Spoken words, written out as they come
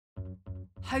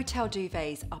Hotel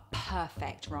duvets are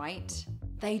perfect, right?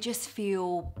 They just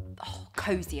feel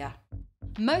cozier.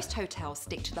 Most hotels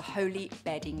stick to the holy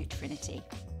bedding trinity: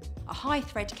 a high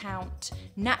thread count,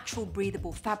 natural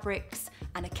breathable fabrics,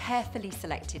 and a carefully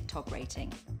selected TOG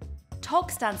rating. TOG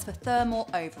stands for Thermal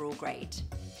Overall Grade.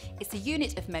 It's a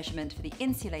unit of measurement for the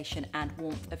insulation and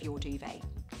warmth of your duvet.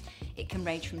 It can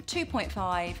range from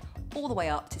 2.5 all the way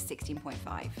up to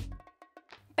 16.5.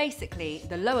 Basically,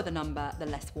 the lower the number, the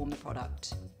less warm the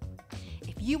product.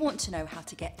 If you want to know how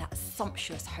to get that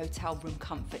sumptuous hotel room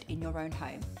comfort in your own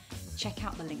home, check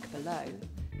out the link below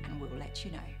and we'll let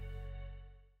you know.